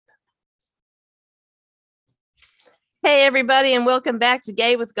Hey, everybody, and welcome back to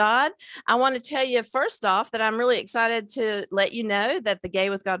Gay with God. I want to tell you first off that I'm really excited to let you know that the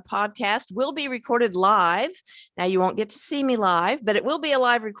Gay with God podcast will be recorded live. Now, you won't get to see me live, but it will be a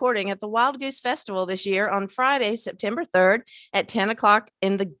live recording at the Wild Goose Festival this year on Friday, September 3rd at 10 o'clock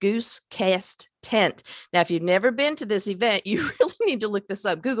in the Goose Cast tent. Now, if you've never been to this event, you really need to look this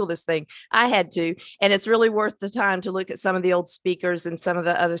up. Google this thing. I had to, and it's really worth the time to look at some of the old speakers and some of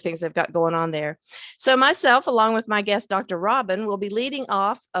the other things they've got going on there. So myself, along with my guest, Dr. Robin, will be leading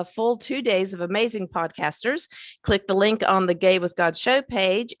off a full 2 days of amazing podcasters. Click the link on the Gay with God show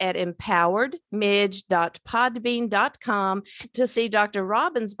page at empoweredmidge.podbean.com to see Dr.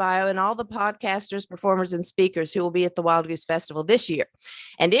 Robin's bio and all the podcasters, performers, and speakers who will be at the Wild Goose Festival this year.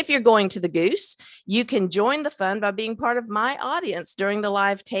 And if you're going to the Goose, you can join the fun by being part of my audience during the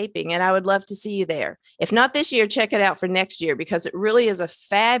live taping, and I would love to see you there. If not this year, check it out for next year because it really is a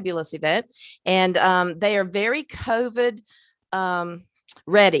fabulous event, and they are very COVID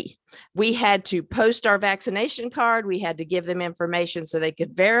ready. We had to post our vaccination card. We had to give them information so they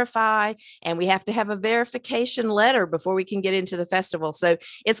could verify, and we have to have a verification letter before we can get into the festival. So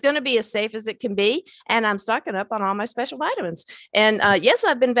it's going to be as safe as it can be. And I'm stocking up on all my special vitamins. And yes,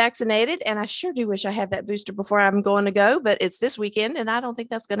 I've been vaccinated, and I sure do wish I had that booster before I'm going to go, but it's this weekend, and I don't think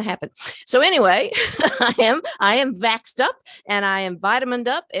that's going to happen. So anyway, I am vaxxed up, and I am vitamined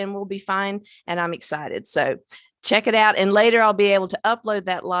up, and we'll be fine. And I'm excited. So check it out. And later I'll be able to upload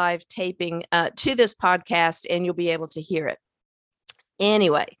that live taping to this podcast, and you'll be able to hear it.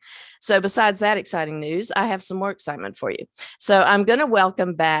 Anyway, so besides that exciting news, I have some more excitement for you. So I'm going to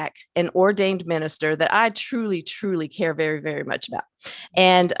welcome back an ordained minister that I truly, truly care very, very much about.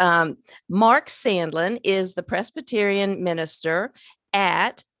 And Mark Sandlin is the Presbyterian minister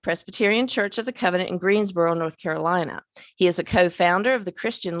at Presbyterian Church of the Covenant in Greensboro, North Carolina. He is a co-founder of the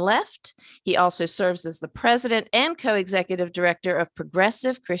Christian Left. He also serves as the president and co-executive director of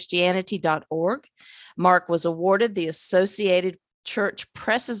progressivechristianity.org. Mark was awarded the Associated Church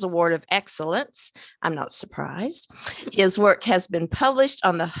Press's Award of Excellence. I'm not surprised. His work has been published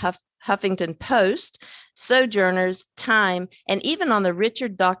on the Huffington Post, Sojourners, Time, and even on the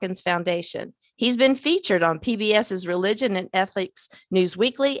Richard Dawkins Foundation. He's been featured on PBS's Religion and Ethics News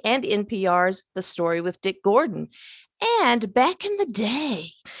Weekly and NPR's The Story with Dick Gordon. And back in the day,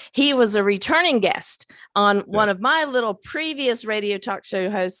 he was a returning guest on one of my little previous radio talk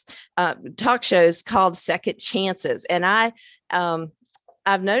shows called Second Chances. And I've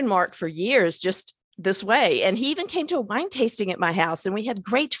known Mark for years, just this way. And he even came to a wine tasting at my house, and we had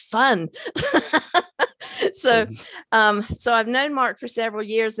great fun. So I've known Mark for several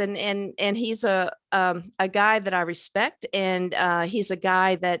years, and he's a guy that I respect, and he's a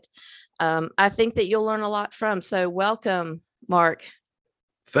guy that I think that you'll learn a lot from. So welcome, Mark.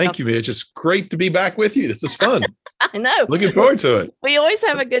 Thank you, Midge. It's great to be back with you. This is fun. I know. Looking forward to it. We always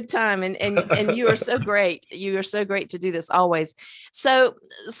have a good time, and you are so great. You are so great to do this always. So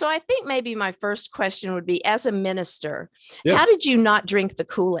I think maybe my first question would be, as a minister, how did you not drink the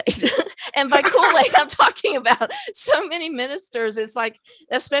Kool-Aid? And by Kool-Aid, I'm talking about so many ministers. It's like,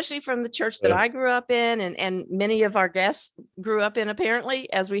 especially from the church that I grew up in, and many of our guests grew up in,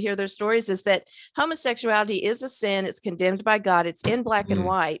 apparently, as we hear their stories, is that homosexuality is a sin. It's condemned by God. It's in black and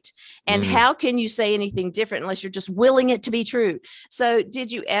white. And how can you say anything different unless you're just willing it to be true? So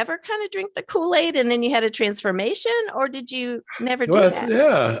did you ever kind of drink the Kool-Aid and then you had a transformation, or did you never do that?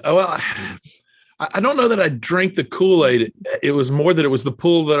 Yeah. Well, I don't know that I drank the Kool-Aid. It was more that it was the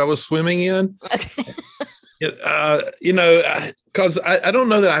pool that I was swimming in. Because I don't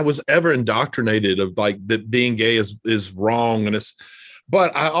know that I was ever indoctrinated of like that being gay is wrong.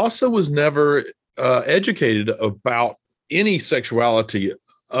 But I also was never educated about any sexuality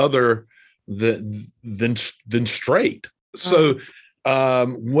other than straight. So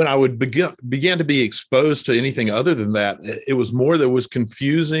when I would began to be exposed to anything other than that, it was more that was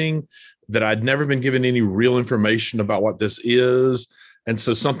confusing, that I'd never been given any real information about what this is. And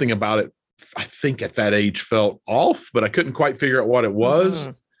so something about it, I think at that age, felt off, but I couldn't quite figure out what it was.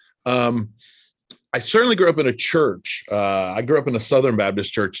 I certainly grew up in a church. I grew up in a Southern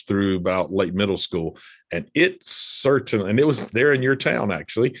Baptist church through about late middle school, and it was there in your town,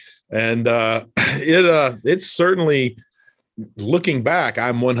 actually. And it's certainly, looking back,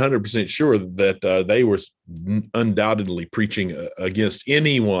 I'm 100% sure that they were undoubtedly preaching against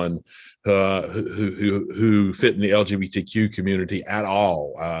anyone who fit in the LGBTQ community at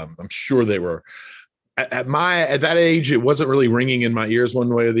all. I'm sure they were. At that age, it wasn't really ringing in my ears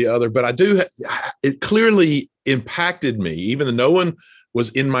one way or the other, but it clearly impacted me, even though no one was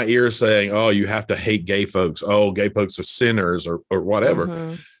in my ear saying, "Oh, you have to hate gay folks. Oh, gay folks are sinners," or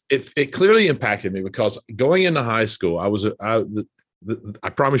whatever. it clearly impacted me because going into high school, I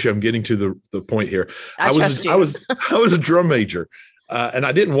promise you, I'm getting to the point here. I trust you. I was a drum major, and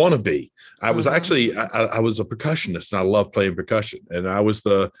I didn't want to be. I was Mhm. actually I was a percussionist, and I loved playing percussion. And I was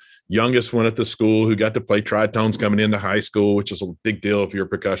the youngest one at the school who got to play tritones coming into high school, which is a big deal if you're a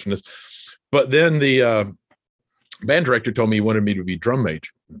percussionist. But then the band director told me he wanted me to be drum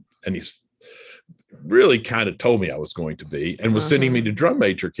major, and he's really kind of told me I was going to be, and was sending me to drum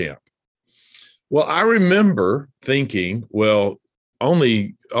major camp. Well, I remember thinking, well,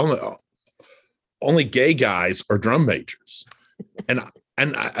 only gay guys are drum majors, and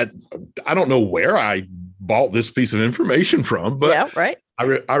I don't know where I bought this piece of information from, but yeah, right.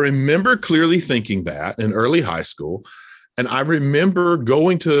 I remember clearly thinking that in early high school, and I remember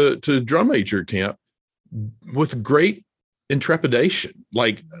going to drum major camp with great intrepidation,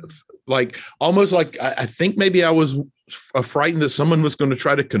 like almost like I think maybe I was frightened that someone was going to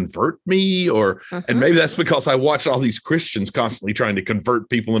try to convert me, and maybe that's because I watched all these Christians constantly trying to convert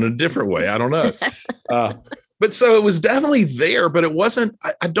people in a different way. I don't know. But so it was definitely there, but it wasn't,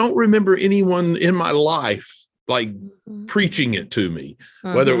 I don't remember anyone in my life like preaching it to me,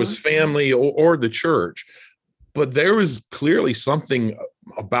 whether it was family or the church. But there was clearly something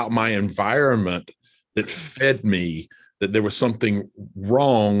about my environment that fed me that there was something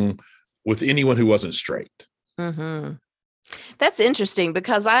wrong with anyone who wasn't straight. Mm-hmm. That's interesting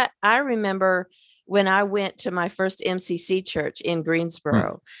because I remember when I went to my first MCC church in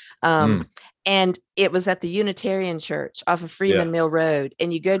Greensboro, and it was at the Unitarian Church off of Freeman Mill Road,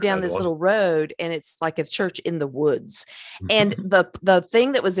 and you go down this little road, and it's like a church in the woods. And the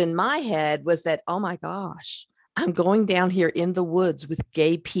thing that was in my head was that, oh my gosh, I'm going down here in the woods with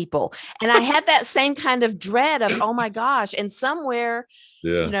gay people. And I had that same kind of dread of, oh my gosh. And somewhere,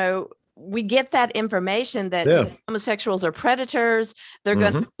 you know, we get that information that homosexuals are predators. They're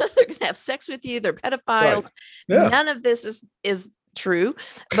going to have sex with you. They're pedophiles. Right. None of this is true.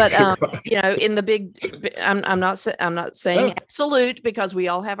 But, you know, in the big, I'm not saying absolute, because we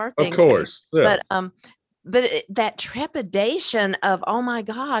all have our things. Of course. Yeah. But that trepidation of, oh my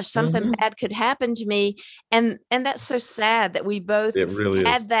gosh, something bad could happen to me. And that's so sad that we both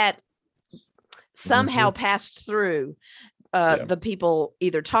had that somehow passed through the people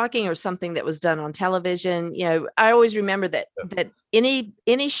either talking or something that was done on television. You know, I always remember that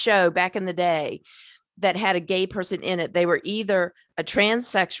any show back in the day that had a gay person in it, they were either a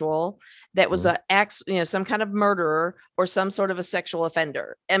transsexual that was some kind of murderer or some sort of a sexual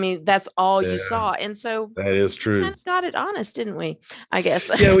offender. I mean, that's all you saw. And so that is true. We kind of got it honest, didn't we? I guess.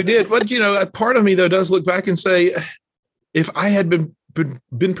 Yeah, we did. But, you know, a part of me, though, does look back and say, if I had been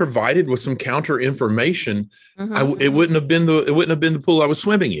provided with some counter information, it wouldn't have been the pool I was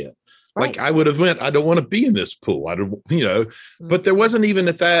swimming in. Right. Like I would have went, I don't want to be in this pool. I don't, you know, but there wasn't even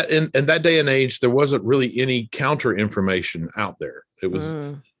at that in that day and age, there wasn't really any counter information out there. It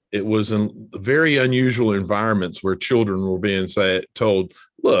was in very unusual environments where children were being told,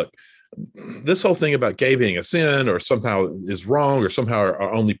 look, this whole thing about gay being a sin or somehow is wrong or somehow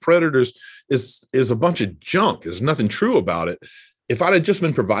are only predators is a bunch of junk. There's nothing true about it. If I'd have just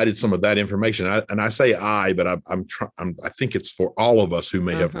been provided some of that information, and I say but I think it's for all of us who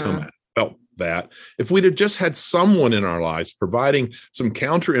may have felt that, if we'd have just had someone in our lives providing some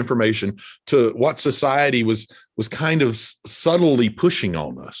counter information to what society was kind of subtly pushing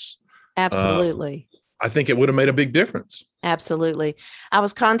on us. Absolutely. I think it would have made a big difference. Absolutely. I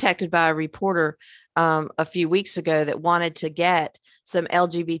was contacted by a reporter a few weeks ago that wanted to get some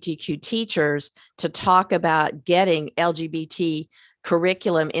LGBTQ teachers to talk about getting LGBT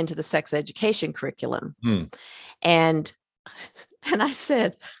curriculum into the sex education curriculum. And I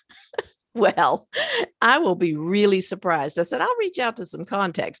said, well, I will be really surprised. I said, I'll reach out to some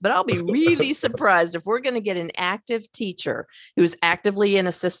contacts, but I'll be really surprised if we're going to get an active teacher who is actively in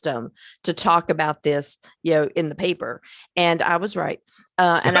a system to talk about this, you know, in the paper. And I was right.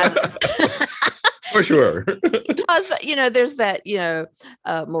 And I for sure. Because, you know, there's that, you know,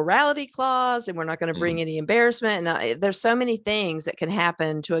 morality clause, and we're not going to bring any embarrassment. And there's so many things that can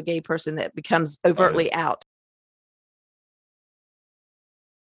happen to a gay person that becomes overtly out.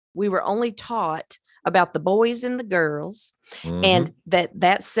 We were only taught about the boys and the girls, and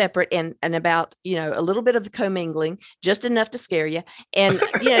that's separate, and about, you know, a little bit of commingling, just enough to scare you. And,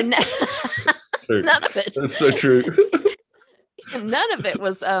 you know, none of it. That's so true. None of it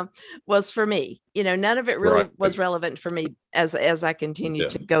was for me. You know, none of it really was relevant for me as I continued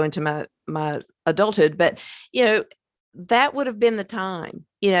to go into my adulthood. But, you know, that would have been the time,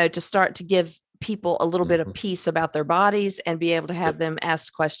 you know, to start to give people a little bit of peace about their bodies and be able to have them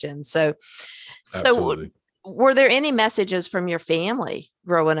ask questions. So were there any messages from your family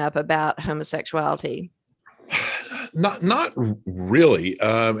growing up about homosexuality? Not really,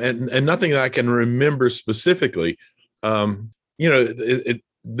 and nothing that I can remember specifically. There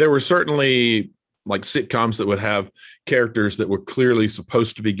were certainly like sitcoms that would have characters that were clearly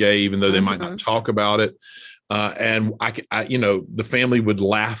supposed to be gay, even though they might not talk about it. And the family would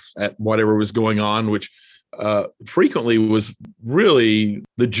laugh at whatever was going on, which frequently was really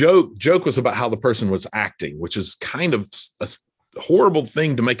the joke was about how the person was acting, which is kind of a horrible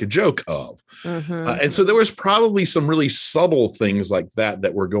thing to make a joke of. And so there was probably some really subtle things like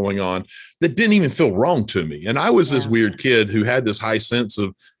that were going on that didn't even feel wrong to me. And I was this weird kid who had this high sense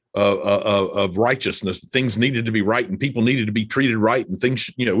of righteousness. Things needed to be right and people needed to be treated right, and things,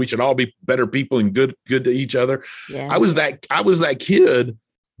 we should all be better people and good to each other. Yeah. I was that kid,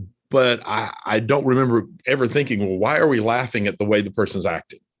 but I don't remember ever thinking, well, why are we laughing at the way the person's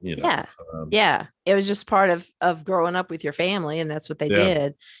acting? Yeah. It was just part of growing up with your family, and that's what they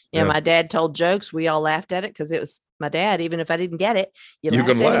did. My dad told jokes. We all laughed at it because it was my dad. Even if I didn't get it, you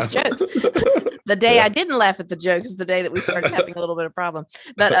laughed at his jokes. The day I didn't laugh at the jokes is the day that we started having a little bit of problem.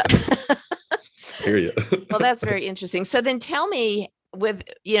 But hear you. Well, that's very interesting. So then tell me, with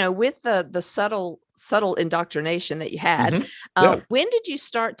the subtle indoctrination that you had, when did you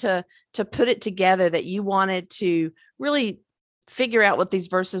start to put it together that you wanted to really figure out what these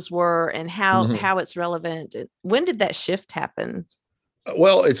verses were and how it's relevant? When did that shift happen?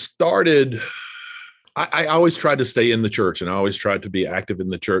 Well, it started, I always tried to stay in the church, and I always tried to be active in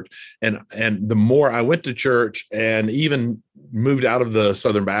the church. And the more I went to church and even moved out of the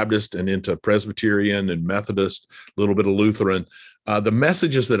Southern Baptist and into Presbyterian and Methodist, a little bit of Lutheran, the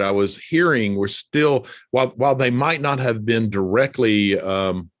messages that I was hearing were still, while they might not have been directly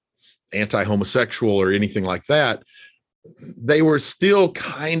anti-homosexual or anything like that, they were still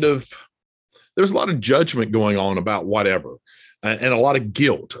kind of, there was a lot of judgment going on about whatever, and a lot of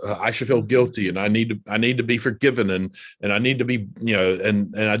guilt. I should feel guilty, and I need to be forgiven, and I need to be,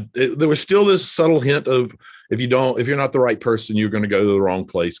 there was still this subtle hint of, if you're not the right person, you're going to go to the wrong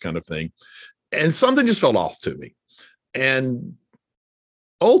place, kind of thing. And something just felt off to me. And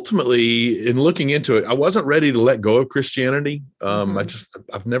ultimately, in looking into it, I wasn't ready to let go of Christianity.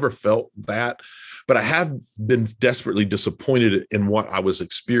 I've never felt that. But I have been desperately disappointed in what I was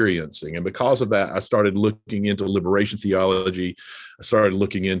experiencing. And because of that, I started looking into liberation theology. I started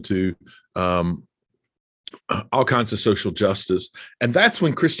looking into all kinds of social justice. And that's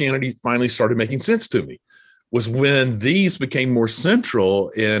when Christianity finally started making sense to me, was when these became more central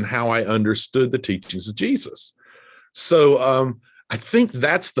in how I understood the teachings of Jesus. So I think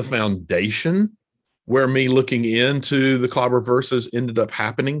that's the foundation where me looking into the Clobber verses ended up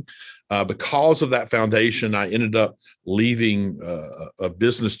happening. Because of that foundation, I ended up leaving a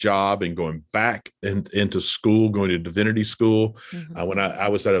business job and going back into school, going to divinity school. When I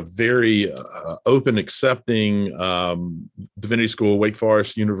was at a very open, accepting divinity school, Wake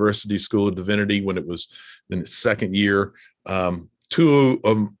Forest University School of Divinity, when it was in its second year. Two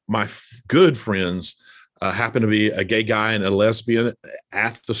of my good friends happened to be a gay guy and a lesbian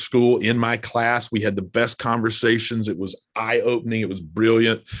at the school in my class. We had the best conversations. It was eye-opening. It was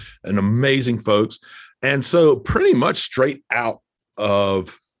brilliant and amazing folks. And so pretty much straight out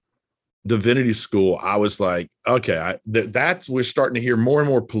of divinity school, I was like, okay, we're starting to hear more and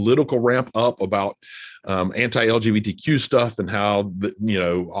more political ramp up about anti-LGBTQ stuff, and how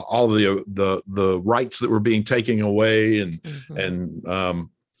all the rights that were being taken away, and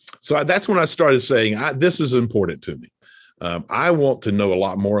so that's when I started saying, this is important to me. I want to know a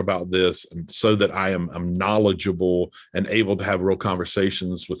lot more about this, and so that I'm knowledgeable and able to have real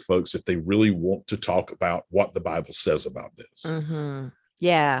conversations with folks if they really want to talk about what the Bible says about this.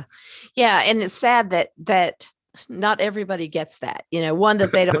 Yeah. And it's sad that not everybody gets that, one,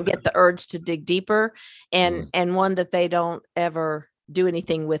 that they don't get the urge to dig deeper, and one, that they don't ever do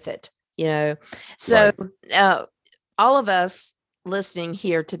anything with it, So all of us listening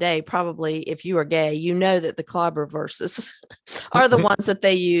here today, probably, if you are gay, that the clobber verses are the ones that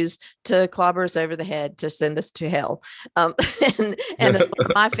they use to clobber us over the head to send us to hell. And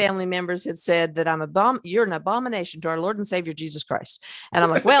my family members had said that you're an abomination to our Lord and Savior Jesus Christ. And I'm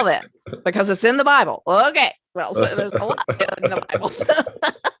like, well then, because it's in the Bible. Okay. Well, so there's a lot in the Bible.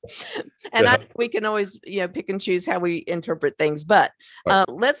 And we can always, pick and choose how we interpret things. But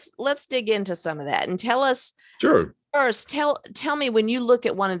let's dig into some of that and tell us. Sure. First, tell me, when you look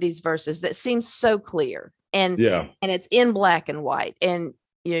at one of these verses that seems so clear and it's in black and white, and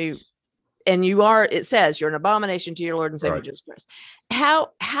it says you're an abomination to your Lord and Savior Jesus Christ. How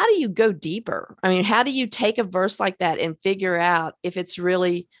do you go deeper? I mean, how do you take a verse like that and figure out if it's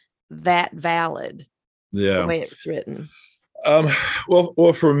really that valid? the Yeah. way it was written. Um,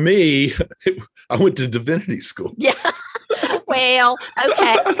 well, for me, I went to divinity school. Yeah. Well,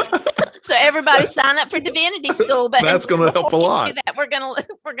 okay. So everybody sign up for divinity school, but That's going to help a lot. We're gonna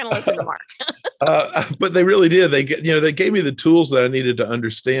listen to Mark. But they really did. They gave me the tools that I needed to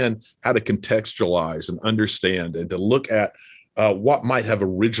understand how to contextualize and understand and to look at what might have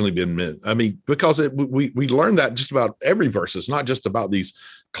originally been meant. I mean, because we learned that just about every verse. It's not just about these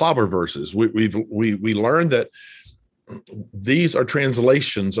clobber verses. We learned that these are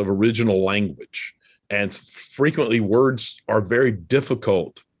translations of original language, and frequently words are very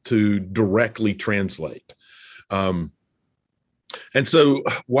difficult to directly translate. And so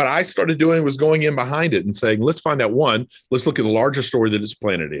what I started doing was going in behind it and saying, let's find out let's look at the larger story that it's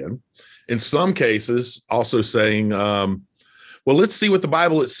planted in. In some cases, also saying, well, let's see what the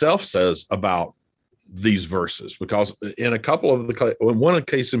Bible itself says about these verses, because in one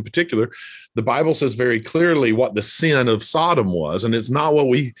case in particular, the Bible says very clearly what the sin of Sodom was, and it's not what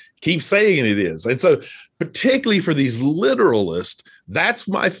we keep saying it is. And so particularly for these literalists, that's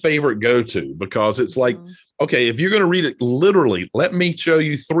my favorite go-to, because it's like, okay, if you're going to read it literally, let me show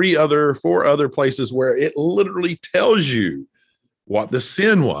you 4 other places where it literally tells you what the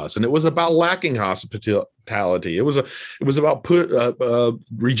sin was. And it was about lacking hospitality. It was about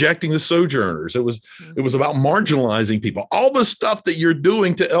rejecting the sojourners. It was about marginalizing people, all the stuff that you're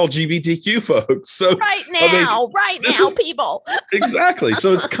doing to LGBTQ folks. So right now, people. Exactly.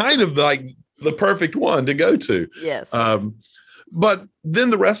 So it's kind of like the perfect one to go to. Yes. But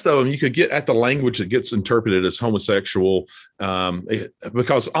then the rest of them, you could get at the language that gets interpreted as homosexual,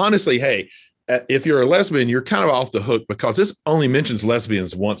 because honestly, hey, if you're a lesbian, you're kind of off the hook, because this only mentions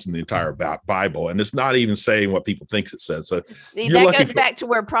lesbians once in the entire Bible, and it's not even saying what people think it says. So see, that goes back to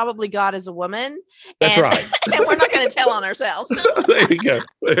where probably God is a woman. That's right. And we're not going to tell on ourselves. There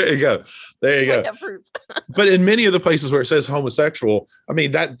you go. But in many of the places where it says homosexual, I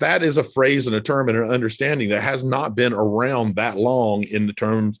mean, that is a phrase and a term and an understanding that has not been around that long in the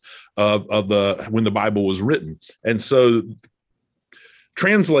terms of when the Bible was written. And so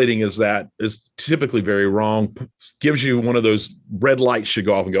translating is typically very wrong, gives you one of those red lights should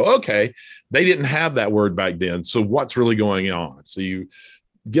go off and go, okay, they didn't have that word back then. So what's really going on? So you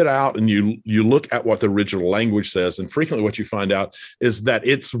get out and you look at what the original language says. And frequently what you find out is that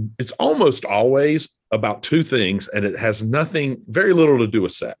it's almost always about 2 things, and it has very little to do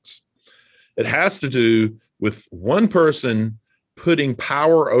with sex. It has to do with one person putting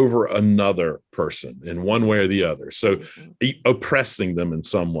power over another person in one way or the other. So oppressing them in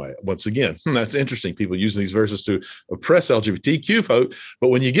some way. Once again, that's interesting. People using these verses to oppress LGBTQ folk. But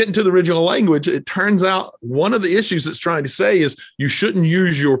when you get into the original language, it turns out one of the issues it's trying to say is you shouldn't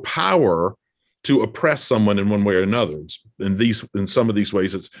use your power to oppress someone in one way or another. In some of these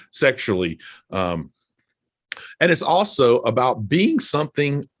ways, it's sexually. And it's also about being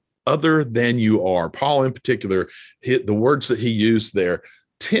something other than you are. Paul in particular, the words that he used there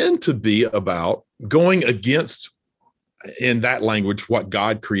tend to be about going against, in that language, what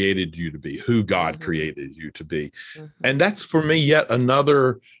God created you to be, who God created you to be. And that's, for me, yet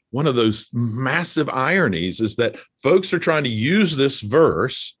another one of those massive ironies, is that folks are trying to use this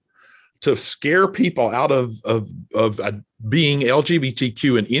verse to scare people out of being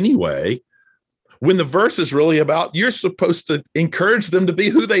LGBTQ in any way, when the verse is really about, you're supposed to encourage them to be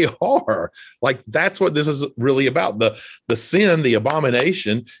who they are. Like, that's what this is really about. The sin, the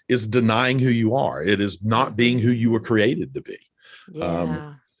abomination, is denying who you are. It is not being who you were created to be.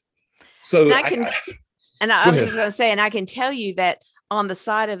 Yeah. So I was just going to say, and I can tell you that on the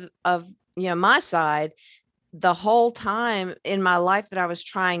side of my side, the whole time in my life that I was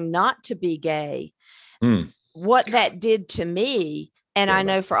trying not to be gay, what that did to me, and I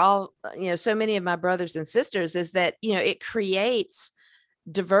know for all, so many of my brothers and sisters, is that, it creates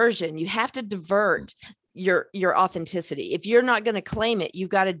diversion. You have to divert your authenticity. If you're not going to claim it, you've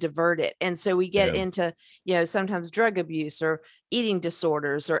got to divert it. And so we get into, sometimes drug abuse or eating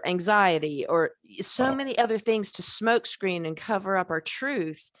disorders or anxiety or so many other things to smokescreen and cover up our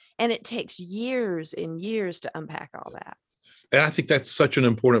truth. And it takes years and years to unpack all that. And I think that's such an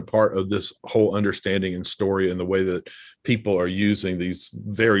important part of this whole understanding and story, and the way that people are using these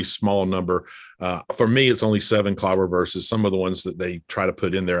very small number. For me, it's only 7 clobber verses. Some of the ones that they try to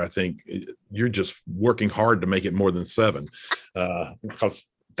put in there, I think you're just working hard to make it more than 7, because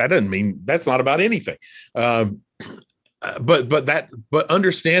that doesn't mean that's not about anything. But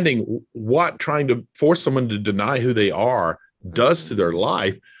understanding what trying to force someone to deny who they are does to their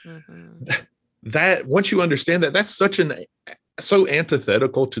life. That once you understand that, that's so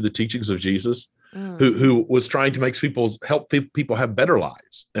antithetical to the teachings of Jesus, who was trying to help people have better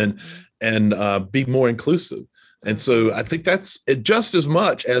lives. be more inclusive. And so I think that's it, just as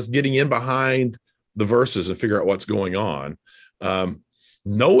much as getting in behind the verses and figure out what's going on.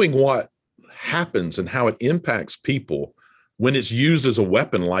 Knowing what happens and how it impacts people when it's used as a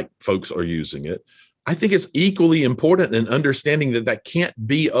weapon, like folks are using it, I think it's equally important in understanding that can't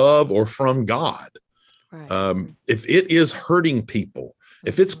be of or from God. Right. If it is hurting people,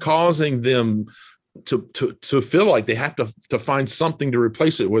 if it's causing them to feel like they have to find something to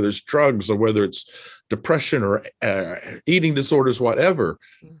replace it, whether it's drugs or whether it's depression or eating disorders, whatever.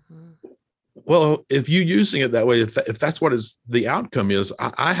 Well, if you're using it that way, if that's what the outcome is,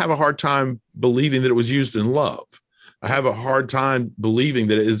 I have a hard time believing that it was used in love. I have a hard time believing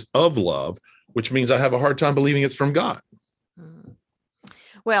that it is of love, which means I have a hard time believing it's from God.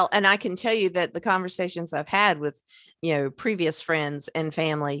 Well, and I can tell you that the conversations I've had with, previous friends and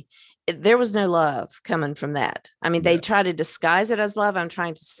family, there was no love coming from that. I mean, they try to disguise it as love. I'm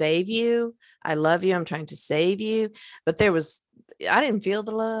trying to save you. I love you. I'm trying to save you. But I didn't feel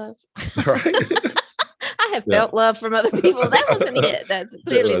the love. Right. I have felt love from other people. That wasn't it. That's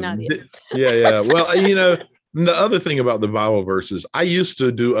clearly not it. Yeah. Well, the other thing about the Bible verses, I used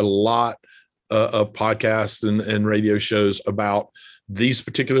to do a lot of podcasts and radio shows about these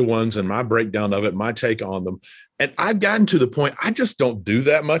particular ones and my breakdown of it, my take on them. And I've gotten to the point, I just don't do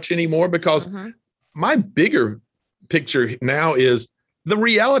that much anymore because my bigger picture now is the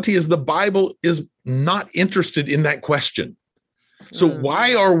reality is the Bible is not interested in that question. So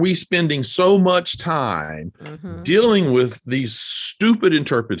why are we spending so much time dealing with these stupid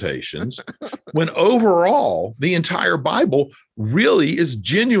interpretations when overall the entire Bible really is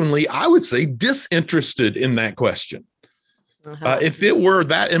genuinely, I would say, disinterested in that question? If it were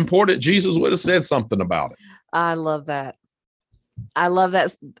that important, Jesus would have said something about it. I love that. I love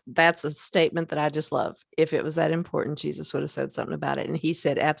that. That's a statement that I just love. If it was that important, Jesus would have said something about it. And he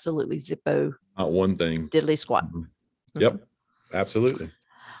said, absolutely, zippo. Not one thing. Diddly squat. Yep. Absolutely.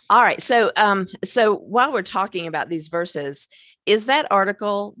 All right. So while we're talking about these verses, is that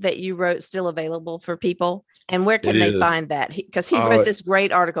article that you wrote still available for people? And where can they find that? Because he wrote this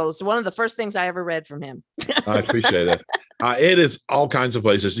great article. It's one of the first things I ever read from him. I appreciate it. It is all kinds of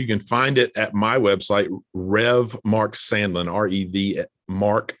places. You can find it at my website, Rev Mark Sandlin, REV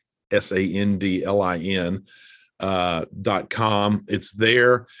Mark SANDLIN .com. It's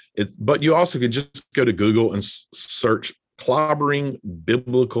there. But you also can just go to Google and search clobbering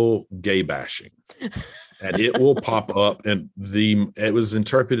biblical gay bashing, and it will pop up. And it was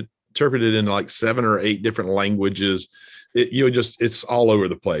interpreted in like 7 or 8 different languages. It's all over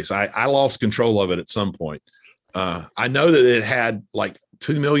the place. I lost control of it at some point. I know that it had like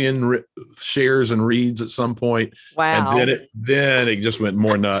 2 million shares and reads at some point. Wow. And then it just went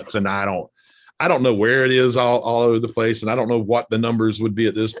more nuts. And I don't know where it is all over the place. And I don't know what the numbers would be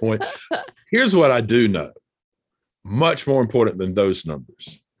at this point. Here's what I do know. Much more important than those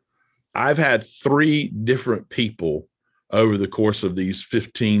numbers. I've had 3 different people over the course of these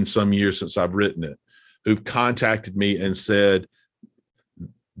 15 some years since I've written it who've contacted me and said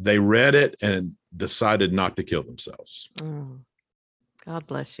they read it and decided not to kill themselves. God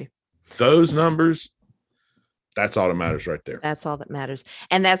bless you. Those numbers, that's all that matters right there. That's all that matters.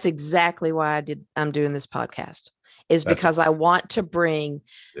 And that's exactly why I'm doing this podcast, is because I want to bring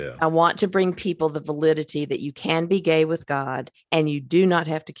people the validity that you can be gay with God and you do not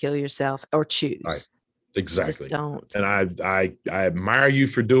have to kill yourself or choose. Right. Exactly. Just don't. And I admire you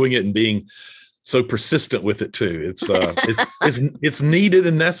for doing it and being so persistent with it too. It's needed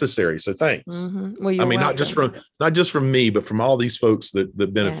and necessary. So thanks. Well, I mean, welcome. not just from me, but from all these folks that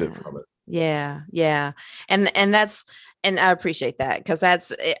benefit from it. Yeah. And I appreciate that, because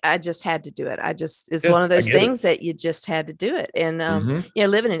I just had to do it. It's one of those things that you just had to do it. And,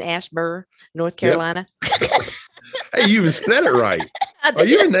 living in Ashburn, North Carolina. Yep. Hey, you even said it right. Are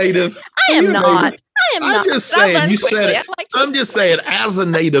you a native? I am not. I'm just saying, you said it. I'm just saying, as a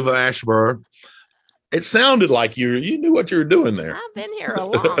native of Ashburn, it sounded like you knew what you were doing there. I've been here a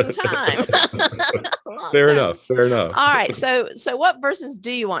long time. Fair enough. All right. So what verses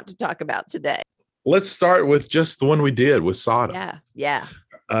do you want to talk about today? Let's start with just the one we did with Sodom. Yeah.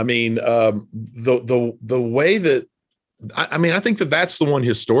 I mean, the way that, I think that's the one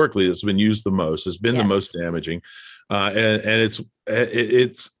historically that's been used the most, has been the most damaging. And it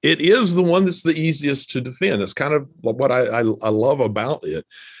is the one that's the easiest to defend. It's kind of what I love about it.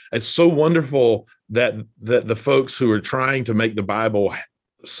 It's so wonderful that the folks who are trying to make the Bible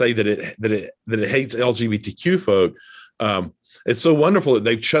say that it hates LGBTQ folk. It's so wonderful that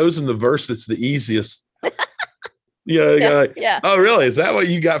they've chosen the verse that's the easiest. Oh, really? Is that what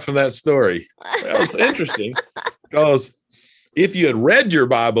you got from that story? Well, it's interesting because if you had read your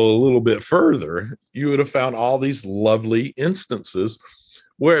Bible a little bit further, you would have found all these lovely instances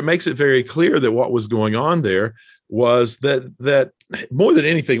where it makes it very clear that what was going on there was that more than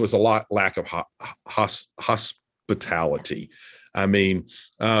anything, it was a lack of hospitality. I mean,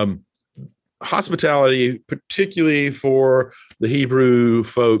 hospitality, particularly for the Hebrew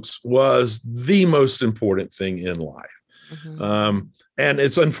folks, was the most important thing in life. Mm-hmm. And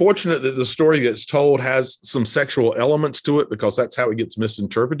it's unfortunate that the story that's told has some sexual elements to it, because that's how it gets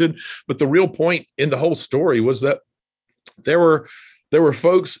misinterpreted. But the real point in the whole story was that there were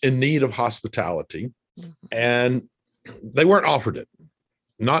folks in need of hospitality, and they weren't offered it,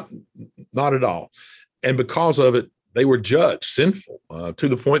 not at all. And because of it, they were judged sinful, to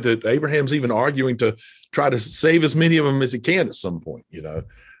the point that Abraham's even arguing to try to save as many of them as he can at some point,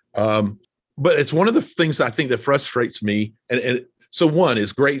 But it's one of the things I think that frustrates me. And so one,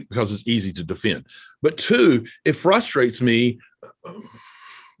 is great because it's easy to defend. But two, it frustrates me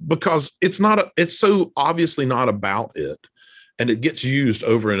because it's so obviously not about it. And it gets used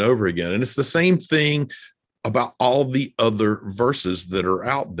over and over again. And it's the same thing about all the other verses that are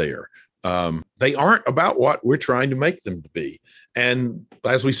out there. They aren't about what we're trying to make them to be. And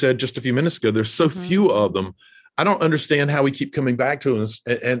as we said just a few minutes ago, there's so few of them. I don't understand how we keep coming back to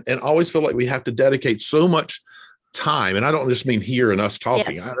them and always feel like we have to dedicate so much time. And I don't just mean here and us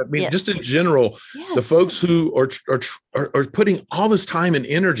talking. Yes. I mean, just in general, the folks who are putting all this time and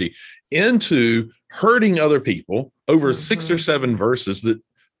energy into hurting other people over 6 or 7 verses that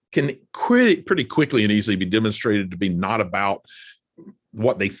can pretty quickly and easily be demonstrated to be not about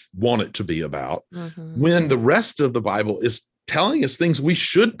what they want it to be about, when the rest of the Bible is telling us things we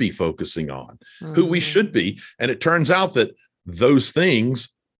should be focusing on, who we should be. And it turns out that those things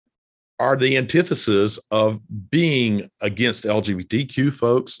are the antithesis of being against LGBTQ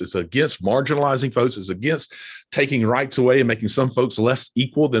folks. It's against marginalizing folks. It's against taking rights away and making some folks less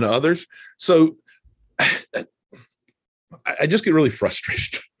equal than others. So I just get really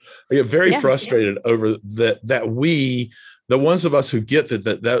frustrated. I get very frustrated over that we, the ones of us who get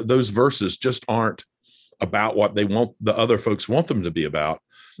that those verses just aren't about what they want, the other folks want them to be about,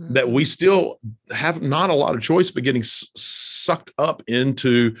 that we still have not a lot of choice but getting sucked up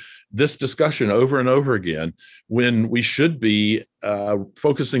into this discussion over and over again, when we should be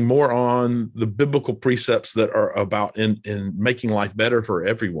focusing more on the biblical precepts that are about in making life better for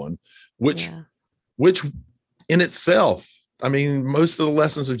everyone, which in itself, I mean, most of the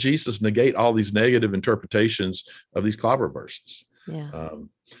lessons of Jesus negate all these negative interpretations of these clobber verses.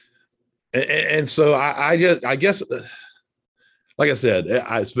 And so I guess, like I said,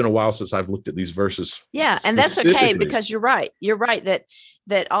 it's been a while since I've looked at these verses. Yeah, and that's okay, because you're right. You're right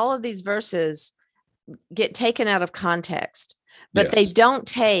that all of these verses get taken out of context, but they don't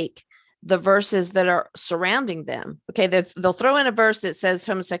take the verses that are surrounding them. Okay, they'll throw in a verse that says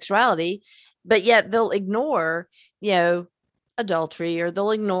homosexuality, but yet they'll ignore, adultery, or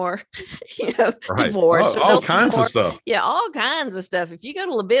they'll ignore, divorce, all kinds of stuff. Yeah, all kinds of stuff. If you go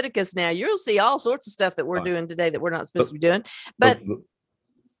to Leviticus now, you'll see all sorts of stuff that we're doing today that we're not supposed to be doing. But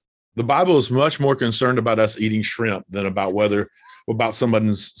the Bible is much more concerned about us eating shrimp than about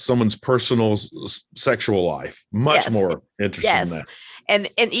someone's personal sexual life. Much more interested in that.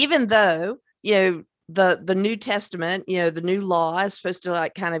 And even though, the New Testament, the new law is supposed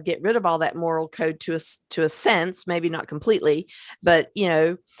to kind of get rid of all that moral code to a sense, maybe not completely, but,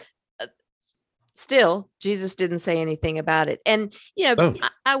 still Jesus didn't say anything about it. And,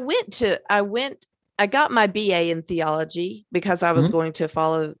 I got my BA in theology because I was going to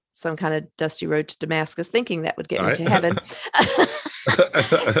follow some kind of dusty road to Damascus, thinking that would get me to heaven.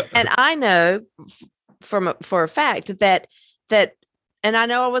 And I know for a fact that, and I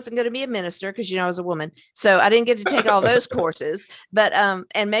know I wasn't going to be a minister because, I was a woman. So I didn't get to take all those courses, but,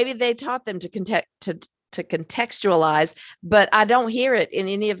 and maybe they taught them to contextualize, but I don't hear it in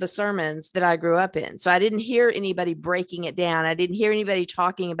any of the sermons that I grew up in. So I didn't hear anybody breaking it down. I didn't hear anybody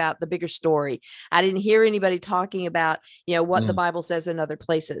talking about the bigger story. I didn't hear anybody talking about, what the Bible says in other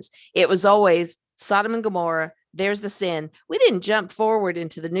places. It was always Sodom and Gomorrah. There's the sin. We didn't jump forward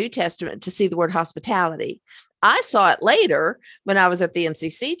into the New Testament to see the word hospitality. I saw it later when I was at the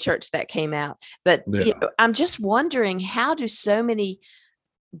MCC church that came out. But I'm just wondering, how do so many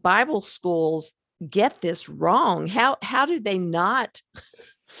Bible schools get this wrong? How do they not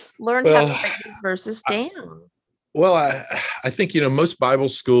learn how to break these verses down? I think, most Bible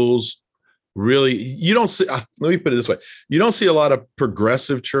schools really, you don't see, let me put it this way. You don't see a lot of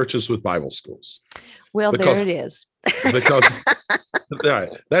progressive churches with Bible schools. Well, there it is. Because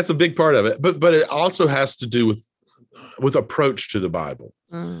that's a big part of it. But it also has to do with approach to the Bible.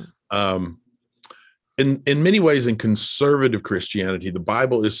 in many ways, in conservative Christianity, the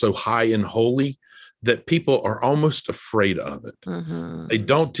Bible is so high and holy that people are almost afraid of it. Mm-hmm. They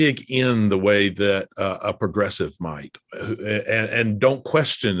don't dig in the way that a progressive might, and don't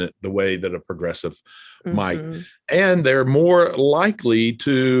question it the way that a progressive might. Mm-hmm. And they're more likely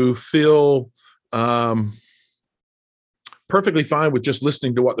to feel perfectly fine with just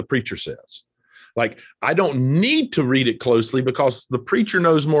listening to what the preacher says. Like, I don't need to read it closely because the preacher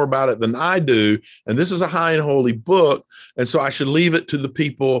knows more about it than I do. And this is a high and holy book. And so I should leave it to the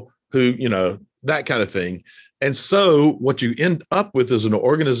people who, that kind of thing. And so what you end up with is an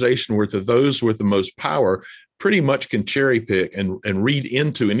organization where those with the most power pretty much can cherry pick and read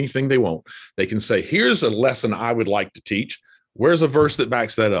into anything they want. They can say, here's a lesson I would like to teach. Where's a verse that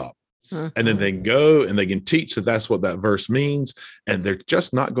backs that up? And then they can go and they can teach that that's what that verse means. And there's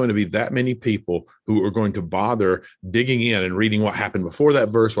just not going to be that many people who are going to bother digging in and reading what happened before that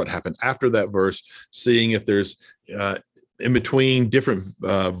verse, what happened after that verse, seeing if there's in between different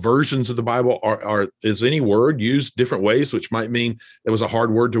versions of the Bible, is any word used different ways, which might mean it was a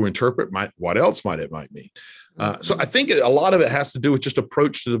hard word to interpret. What else might it mean? So I think a lot of it has to do with just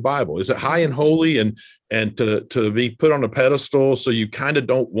approach to the Bible. Is it high and holy and to be put on a pedestal so you kind of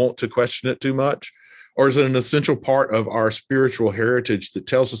don't want to question it too much? Or is it an essential part of our spiritual heritage that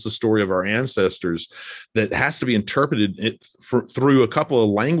tells us the story of our ancestors that has to be interpreted through a couple of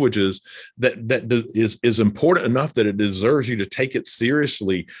languages that is important enough that it deserves you to take it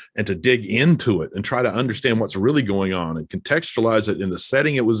seriously and to dig into it and try to understand what's really going on and contextualize it in the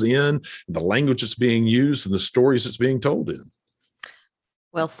setting it was in, the language that's being used, and the stories it's being told in?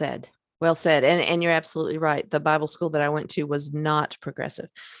 Well said. Well said. And you're absolutely right. The Bible school that I went to was not progressive.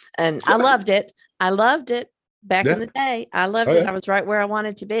 And I loved it. I loved it back in the day. I loved it. I was right where I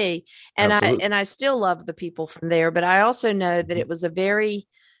wanted to be. And I still love the people from there. But I also know that it was a very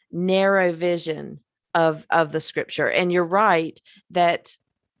narrow vision of the scripture. And you're right that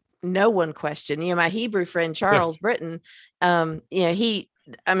no one questioned. My Hebrew friend, Charles Britton, they're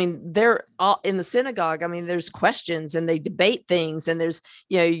all in the synagogue. There's questions and they debate things, and there's,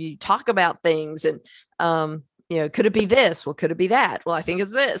 you talk about things, and, could it be this? Well, could it be that? Well, I think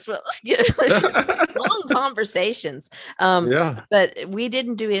it's this. Well, long conversations. But we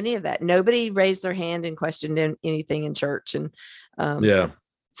didn't do any of that. Nobody raised their hand and questioned anything in church. And,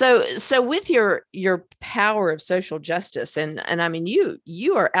 So with your power of social justice, and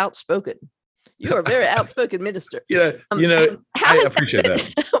you are outspoken. You are a very outspoken minister. Yeah, I appreciate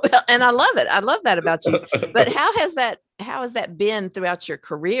that. Well, and I love it. I love that about you. But how has that been throughout your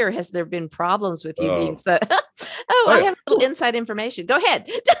career? Has there been problems with you being so? I have a little inside information. Go ahead.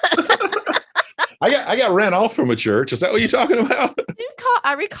 I got ran off from a church. Is that what you're talking about?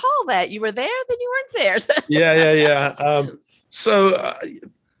 I recall that you were there, then you weren't there. Yeah.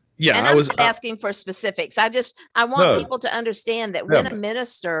 And I'm not asking for specifics. I want people to understand that when a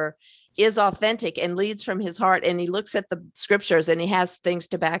minister is authentic and leads from his heart, and he looks at the scriptures and he has things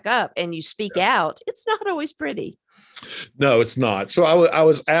to back up, and you speak out, it's not always pretty. No, it's not. So I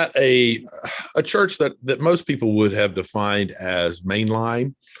was at a church that most people would have defined as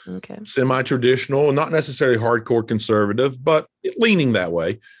mainline, semi-traditional, not necessarily hardcore conservative, but leaning that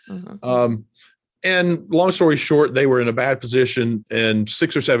way. And long story short, they were in a bad position. And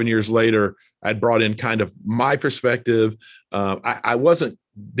 6 or 7 years later, I'd brought in kind of my perspective. I wasn't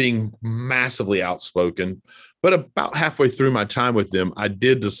being massively outspoken, but about halfway through my time with them, I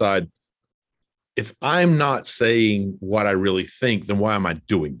did decide, if I'm not saying what I really think, then why am I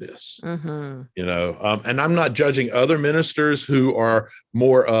doing this? And I'm not judging other ministers who are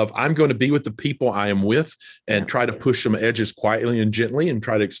more of, I'm going to be with the people I am with and try to push some edges quietly and gently and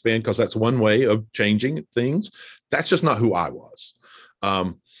try to expand, because that's one way of changing things. That's just not who I was.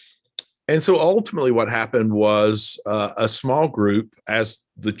 And so ultimately what happened was a small group, as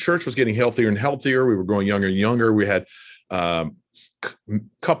the church was getting healthier and healthier, we were growing younger and younger. We had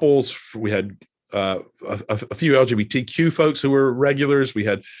couples, we had a few LGBTQ folks who were regulars. We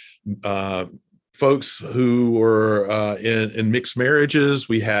had folks who were in mixed marriages.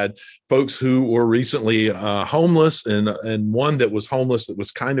 We had folks who were recently homeless, and one that was homeless that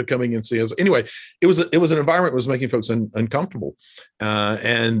was kind of coming in. So anyway, it was an environment that was making folks uncomfortable.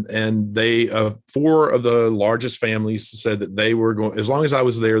 And they 4 of the largest families said that they were going, as long as I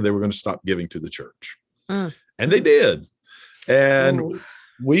was there, they were going to stop giving to the church. And they did. And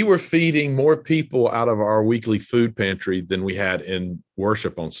we were feeding more people out of our weekly food pantry than we had in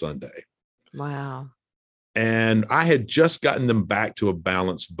worship on Sunday. Wow. And I had just gotten them back to a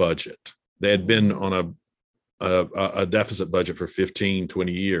balanced budget. They had been on a deficit budget for 15,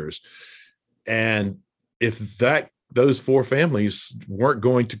 20 years. And if those 4 families weren't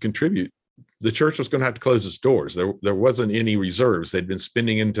going to contribute, the church was going to have to close its doors. There wasn't any reserves. They'd been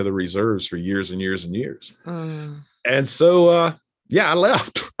spending into the reserves for years and years and years. And so, I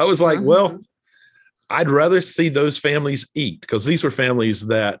left. I was like, well, I'd rather see those families eat, because these were families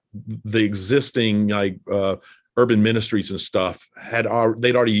that the existing urban ministries and stuff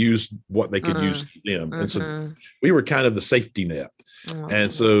they'd already used what they could use to them. And so we were kind of the safety net.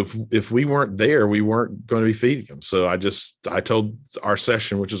 And so if we weren't there, we weren't going to be feeding them. So I told our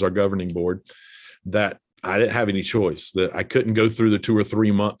session, which is our governing board, that I didn't have any choice, that I couldn't go through the 2 or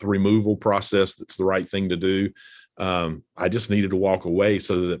 3 month removal process. That's the right thing to do. I just needed to walk away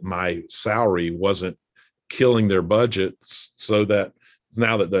so that my salary wasn't killing their budgets, so that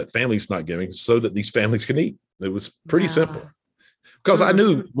now that family's not giving, so that these families can eat. It was pretty simple, because I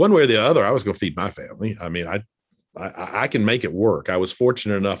knew one way or the other, I was going to feed my family. I mean, I can make it work. I was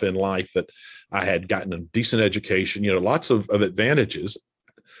fortunate enough in life that I had gotten a decent education, lots of advantages.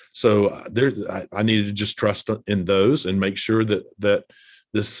 So I needed to just trust in those and make sure that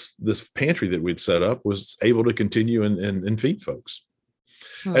this pantry that we'd set up was able to continue and feed folks.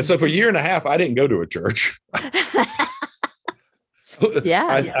 And so for a year and a half, I didn't go to a church.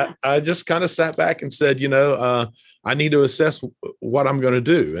 I just kind of sat back and said, I need to assess what I'm going to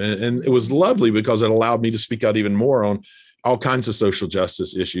do. And it was lovely, because it allowed me to speak out even more on all kinds of social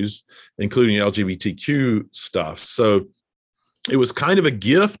justice issues, including LGBTQ stuff. So it was kind of a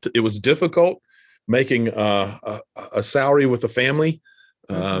gift. It was difficult making a salary with a family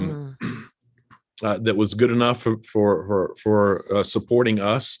that was good enough for supporting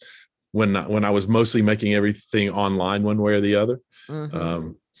us when I was mostly making everything online one way or the other.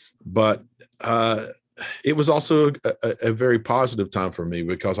 But it was also a very positive time for me,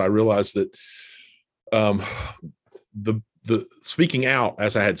 because I realized that the speaking out,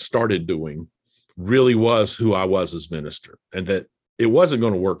 as I had started doing, really was who I was as minister, and that it wasn't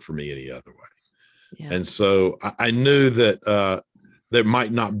going to work for me any other way. Yeah. And so I knew that there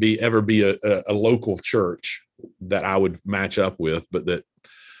might not ever be a local church that I would match up with, but that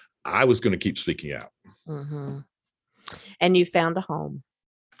I was going to keep speaking out. And you found a home.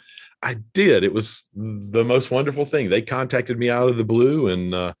 I did. It was the most wonderful thing. They contacted me out of the blue,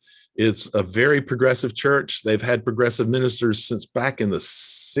 and it's a very progressive church. They've had progressive ministers since back in the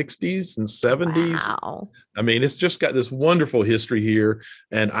 60s and 70s. Wow. I mean, it's just got this wonderful history here,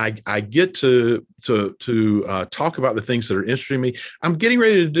 and I get to talk about the things that are interesting me. I'm getting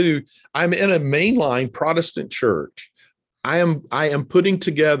ready to I'm in a mainline Protestant church. I am putting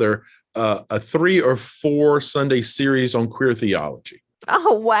together a 3 or 4 Sunday series on queer theology.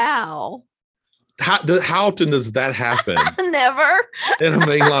 Oh, wow. How often does that happen? Never. In a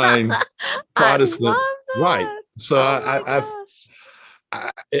mainline Protestant. Right. So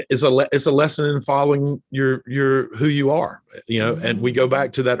it's a lesson in following your who you are, and we go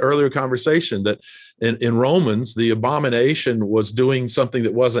back to that earlier conversation that in Romans, the abomination was doing something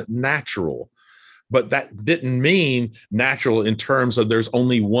that wasn't natural. But that didn't mean natural in terms of there's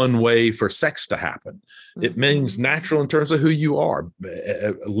only one way for sex to happen. It means natural in terms of who you are,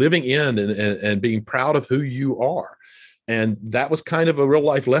 living in and being proud of who you are. And that was kind of a real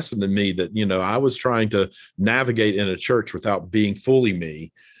life lesson to me that, I was trying to navigate in a church without being fully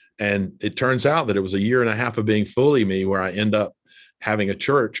me. And it turns out that it was a year and a half of being fully me where I end up having a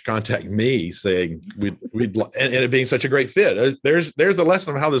church contact me saying we'd and it being such a great fit. There's a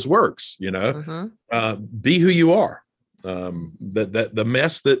lesson of how this works, be who you are. That the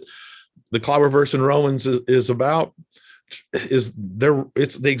mess that the clobber verse in Romans is about is there.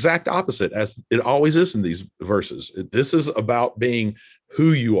 It's the exact opposite, as it always is in these verses. This is about being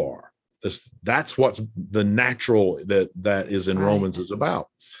who you are. That's what the natural that is in Romans is about.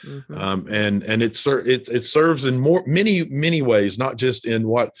 And it serves in many ways, not just in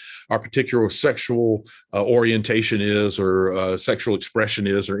what our particular sexual orientation is or sexual expression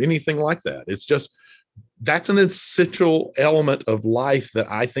is or anything like that. It's just that's an essential element of life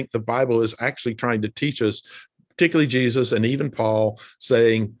that I think the Bible is actually trying to teach us, particularly Jesus and even Paul,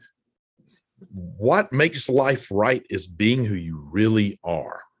 saying what makes life right is being who you really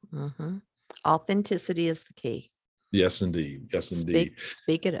are. Authenticity is the key. Yes, indeed. Yes, indeed.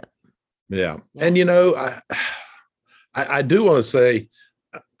 Speak it up. Yeah. And, I do want to say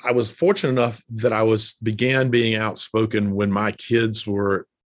I was fortunate enough that I began being outspoken when my kids were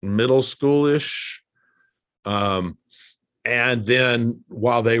middle schoolish. And then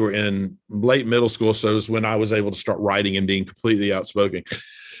while they were in late middle school, so it was when I was able to start writing and being completely outspoken.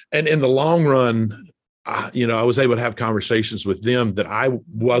 And in the long run, I was able to have conversations with them that I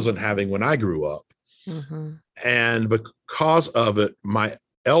wasn't having when I grew up. And because of it, my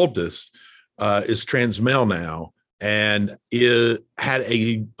eldest is trans male now, and it had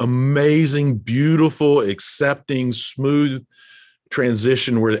a amazing, beautiful, accepting, smooth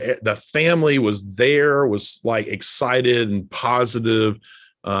transition where the family was there, was like excited and positive.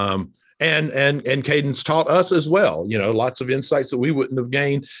 And Cadence taught us as well, lots of insights that we wouldn't have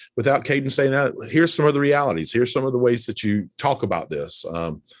gained without Cadence saying, here's some of the realities. Here's some of the ways that you talk about this.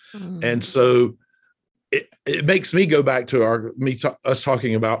 And so it makes me go back to us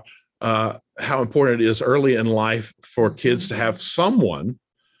talking about how important it is early in life for kids to have someone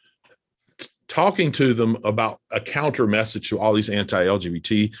talking to them about a counter message to all these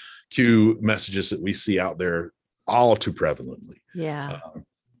anti-LGBTQ messages that we see out there all too prevalently. Yeah.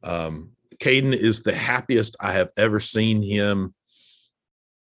 Caden is the happiest I have ever seen him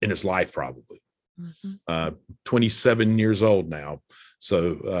in his life, probably. 27 years old now.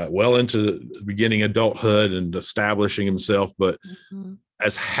 So well into the beginning adulthood and establishing himself, but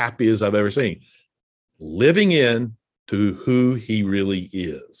as happy as I've ever seen. Living in to who he really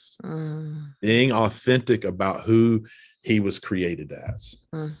is. Being authentic about who he was created as.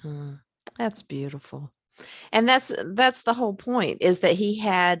 That's beautiful. And that's the whole point, is that he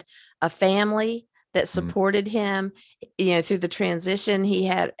had a family that supported him, through the transition. He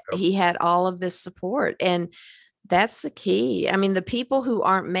had all of this support, and that's the key. I mean, the people who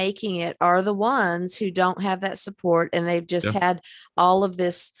aren't making it are the ones who don't have that support, and they've just had all of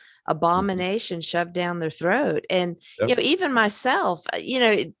this abomination shoved down their throat. And even myself,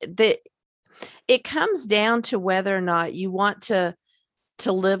 it comes down to whether or not you want to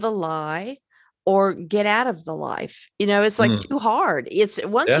live a lie or get out of the life. It's like too hard. It's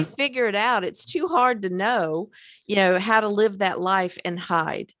once you figure it out, it's too hard to know, how to live that life and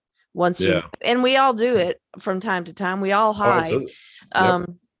hide. And we all do it from time to time. We all hide.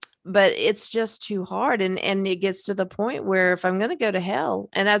 But it's just too hard. And it gets to the point where if I'm going to go to hell,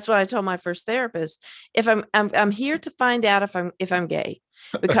 and that's what I told my first therapist, if I'm here to find out if I'm gay,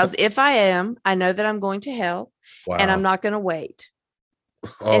 because if I am, I know that I'm going to hell. And I'm not going to wait.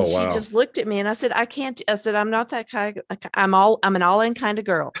 And she just looked at me, and I said, I can't. I said, I'm not that kind. I'm an all-in kind of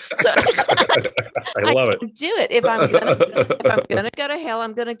girl. So I love it. Do it. If I'm gonna go to hell,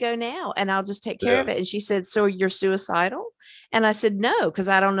 I'm gonna go now, and I'll just take care of it. And she said, so you're suicidal? And I said, no, because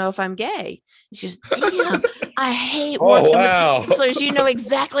I don't know if I'm gay. And she was, damn, I hate working with counselors. You know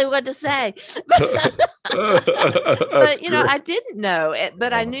exactly what to say. But I didn't know it,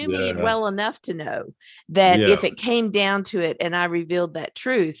 but I knew me well enough to know that if it came down to it and I revealed that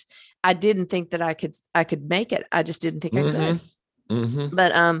truth, I didn't think that I could make it. I just didn't think I could.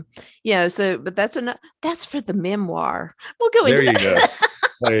 But but that's for the memoir. We'll go into that.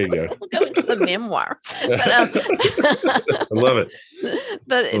 There you go. There you go. We'll go into the memoir. But, I love it.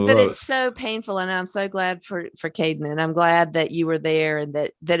 But it's so painful, and I'm so glad for Caden, and I'm glad that you were there, and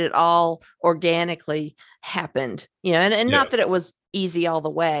that it all organically happened. And not that it was easy all the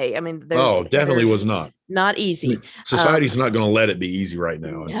way. I mean, definitely was not easy. Society's not going to let it be easy right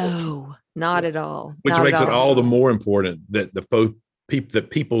now. No, not at all. Which makes it all the more important that the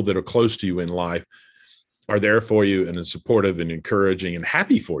people that are close to you in life are there for you and supportive and encouraging and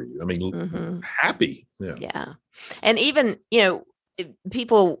happy for you. I mean, happy. Yeah. And even,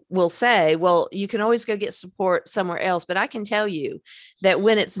 people will say, well, you can always go get support somewhere else. But I can tell you that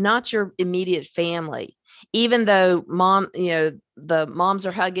when it's not your immediate family, even though the moms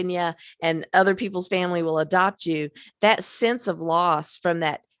are hugging you and other people's family will adopt you, that sense of loss from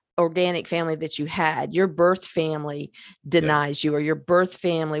that organic family that you had, your birth family denies you, or your birth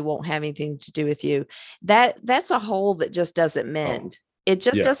family won't have anything to do with you. That's a hole that just doesn't mend. It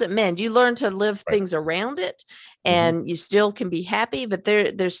just doesn't mend. You learn to live things around it, and you still can be happy, but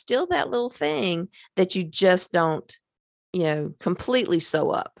there's still that little thing that you just don't, completely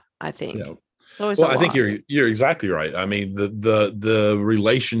sew up, I think. It's always I think you're exactly right. I mean, the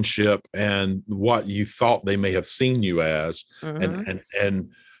relationship and what you thought they may have seen you as, and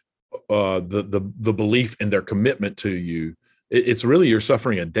the belief in their commitment to you, it's really you're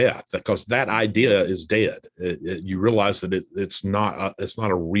suffering a death, because that idea is dead. You realize that it's not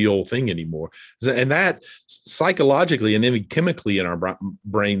a real thing anymore, and that psychologically and even chemically in our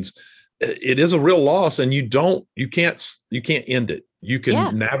brains, it is a real loss, and you can't end it. You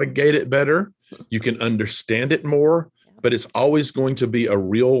can navigate it better, you can understand it more, but it's always going to be a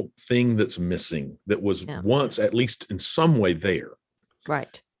real thing that's missing, that was once, at least in some way, there.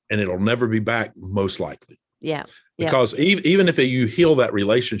 Right. And it'll never be back, most likely. Yeah. Because even if you heal that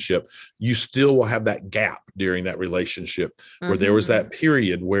relationship, you still will have that gap during that relationship where there was that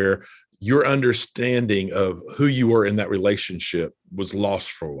period where your understanding of who you were in that relationship was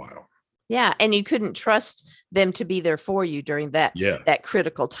lost for a while. Yeah. And you couldn't trust them to be there for you during that Yeah,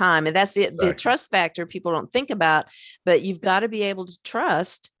 critical time. And that's the exactly. trust factor people don't think about, but you've got to be able to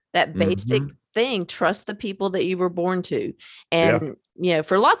trust that basic Mhm. thing, trust the people that you were born to. Yeah. And,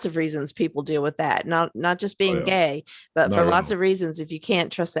 for lots of reasons, people deal with that, not just Oh, being yeah. gay, but for Not at lots all. of reasons. If you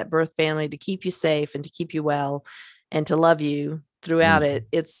can't trust that birth family to keep you safe and to keep you well and to love you throughout Mhm.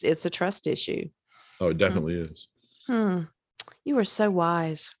 it, it's a trust issue. Oh, it definitely is. Hmm. You are so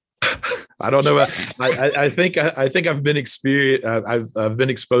wise. I don't know. I think I've been I've been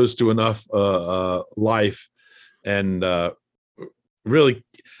exposed to enough life, and really,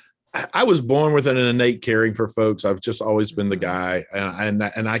 I was born with an innate caring for folks. I've just always been the guy, and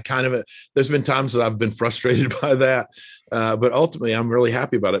I kind of, there's been times that I've been frustrated by that, but ultimately I'm really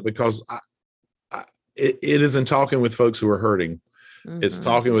happy about it because it is in talking with folks who are hurting. It's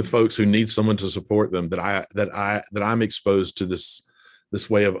talking with folks who need someone to support them that I'm exposed to this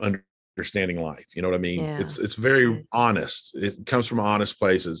way of understanding life. You know what I mean? Yeah. It's very honest. It comes from honest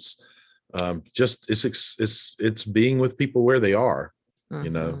places. Just it's being with people where they are.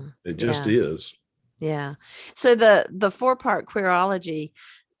 It just Yeah. is. Yeah. So the 4-part queerology,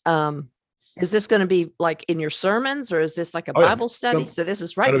 is this going to be like in your sermons, or is this like a Oh yeah, Bible study? So this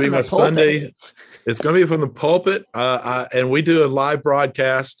is right going to be from my the pulpit. Sunday. It's going to be from the pulpit, and we do a live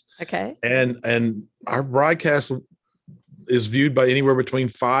broadcast. Okay. And our broadcast is viewed by anywhere between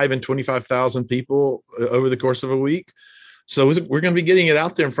 5 and 25,000 people over the course of a week. So we're going to be getting it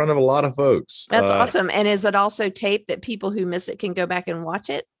out there in front of a lot of folks. That's awesome. And is it also taped that people who miss it can go back and watch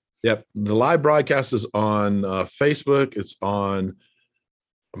it? Yep. The live broadcast is on Facebook. It's on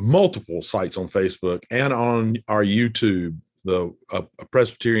multiple sites on Facebook and on our YouTube, the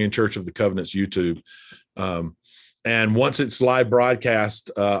Presbyterian Church of the Covenant's YouTube. And once it's live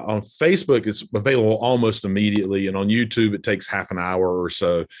broadcast on Facebook, it's available almost immediately. And on YouTube, it takes half an hour or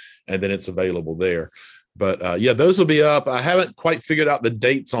so, and then it's available there. But yeah, those will be up. I haven't quite figured out the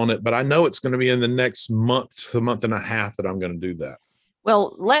dates on it, but I know it's going to be in the next month, a month and a half that I'm going to do that.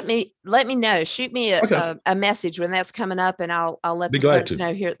 Well, let me know. Shoot me Okay. a message when that's coming up, and I'll let Be the glad folks to.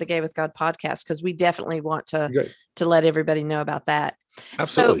 know here at the Gay with God podcast, because we definitely want Great. to let everybody know about that.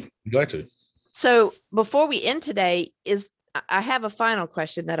 Absolutely. Be glad to. So before we end today, I have a final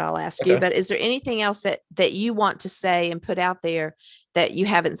question that I'll ask you, but is there anything else that you want to say and put out there that you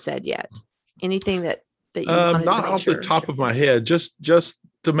haven't said yet? Anything that you wanted not to make off sure? the top of my head, just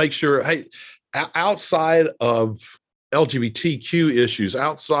to make sure, hey, outside of LGBTQ issues,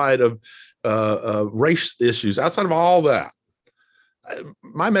 outside of race issues, outside of all that,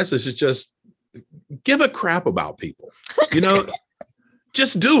 my message is just give a crap about people.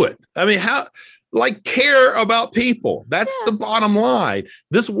 Just do it. I mean, care about people. That's the bottom line.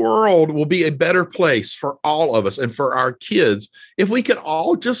 This world will be a better place for all of us and for our kids if we could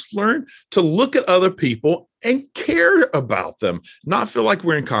all just learn to look at other people and care about them, not feel like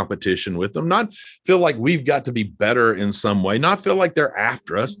we're in competition with them, not feel like we've got to be better in some way, not feel like they're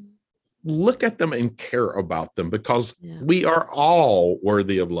after us. Look at them and care about them, because we are all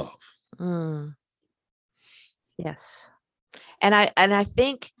worthy of love. Yes. And I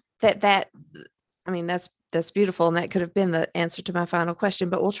think that I mean, that's beautiful. And that could have been the answer to my final question,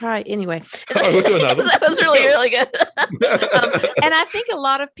 but we'll try anyway. That was really, really good. And I think a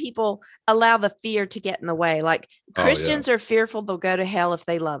lot of people allow the fear to get in the way. Like Christians are fearful they'll go to hell if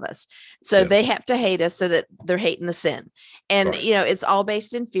they love us. So they have to hate us so that they're hating the sin. And, it's all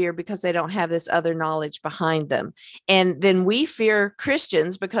based in fear because they don't have this other knowledge behind them. And then we fear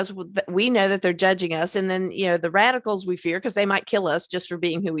Christians because we know that they're judging us. And then, the radicals we fear because they might kill us just for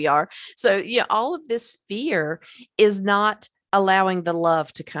being who we are. So, all of this fear is not allowing the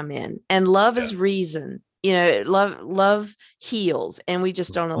love to come in, and love is reason. Love heals, and we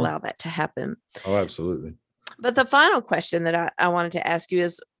just don't allow that to happen. Oh, absolutely. But the final question that I wanted to ask you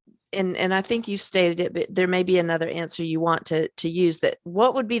is, and I think you've stated it, but there may be another answer you want to use, that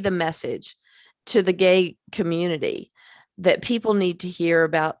what would be the message to the gay community that people need to hear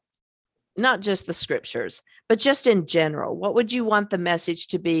about, not just the scriptures, but just in general? What would you want the message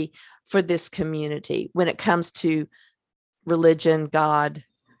to be for this community when it comes to religion, God?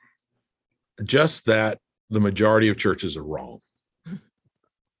 Just that the majority of churches are wrong.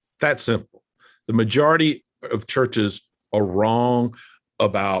 That's simple. The majority of churches are wrong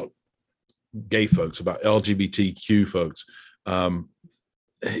about gay folks, about LGBTQ folks.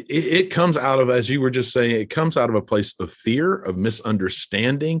 It comes out of, as you were just saying, it comes out of a place of fear, of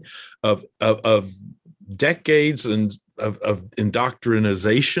misunderstanding, of decades and of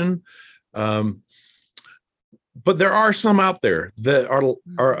indoctrination. But there are some out there that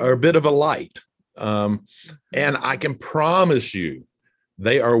are a bit of a light. And I can promise you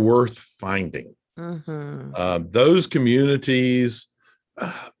they are worth finding. Those communities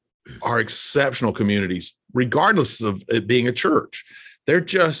are exceptional communities, regardless of it being a church. They're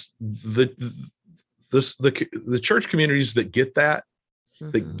just the church communities that get that,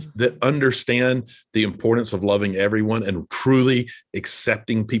 that understand the importance of loving everyone and truly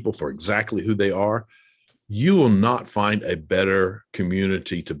accepting people for exactly who they are. You will not find a better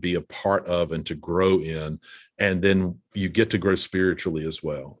community to be a part of and to grow in. And then you get to grow spiritually as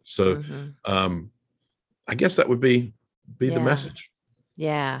well. So I guess that would be the message.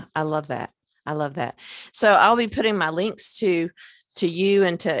 Yeah, I love that. I love that. So I'll be putting my links to you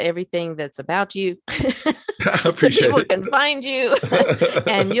and to everything that's about you so people can find you.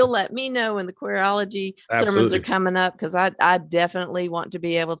 And you'll let me know when the Queerology sermons are coming up, because I definitely want to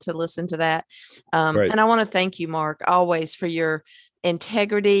be able to listen to that. And I want to thank you, Mark, always for your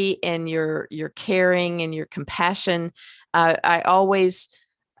integrity and your caring and your compassion. I always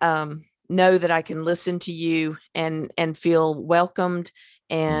know that I can listen to you and feel welcomed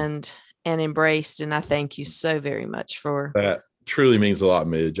and embraced. And I thank you so very much for that. Truly means a lot,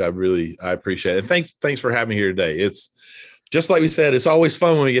 Midge. I appreciate it. And thanks for having me here today. It's just like we said, it's always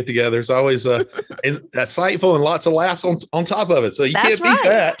fun when we get together. It's always insightful and lots of laughs on top of it. So you can't beat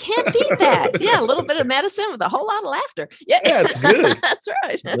that. Can't beat that. Yeah, a little bit of medicine with a whole lot of laughter. Yeah, it's good. That's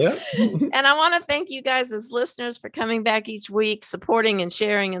right. Yeah. And I want to thank you guys as listeners for coming back each week, supporting and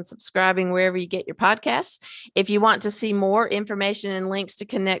sharing and subscribing wherever you get your podcasts. If you want to see more information and links to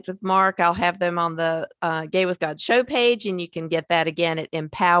connect with Mark, I'll have them on the Gay with God show page, and you can get that again at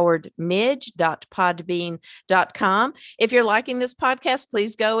empoweredmidge.podbean.com. If you're liking this podcast,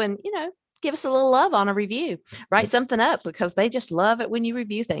 please go and, give us a little love on a review, write something up, because they just love it when you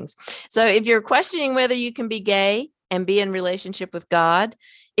review things. So if you're questioning whether you can be gay and be in relationship with God,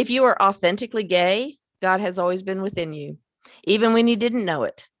 if you are authentically gay, God has always been within you. Even when you didn't know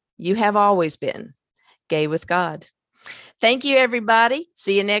it, you have always been gay with God. Thank you, everybody.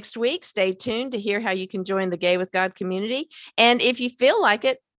 See you next week. Stay tuned to hear how you can join the Gay with God community. And if you feel like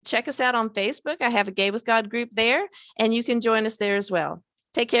it, check us out on Facebook. I have a Gay with God group there, and you can join us there as well.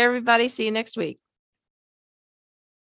 Take care, everybody. See you next week.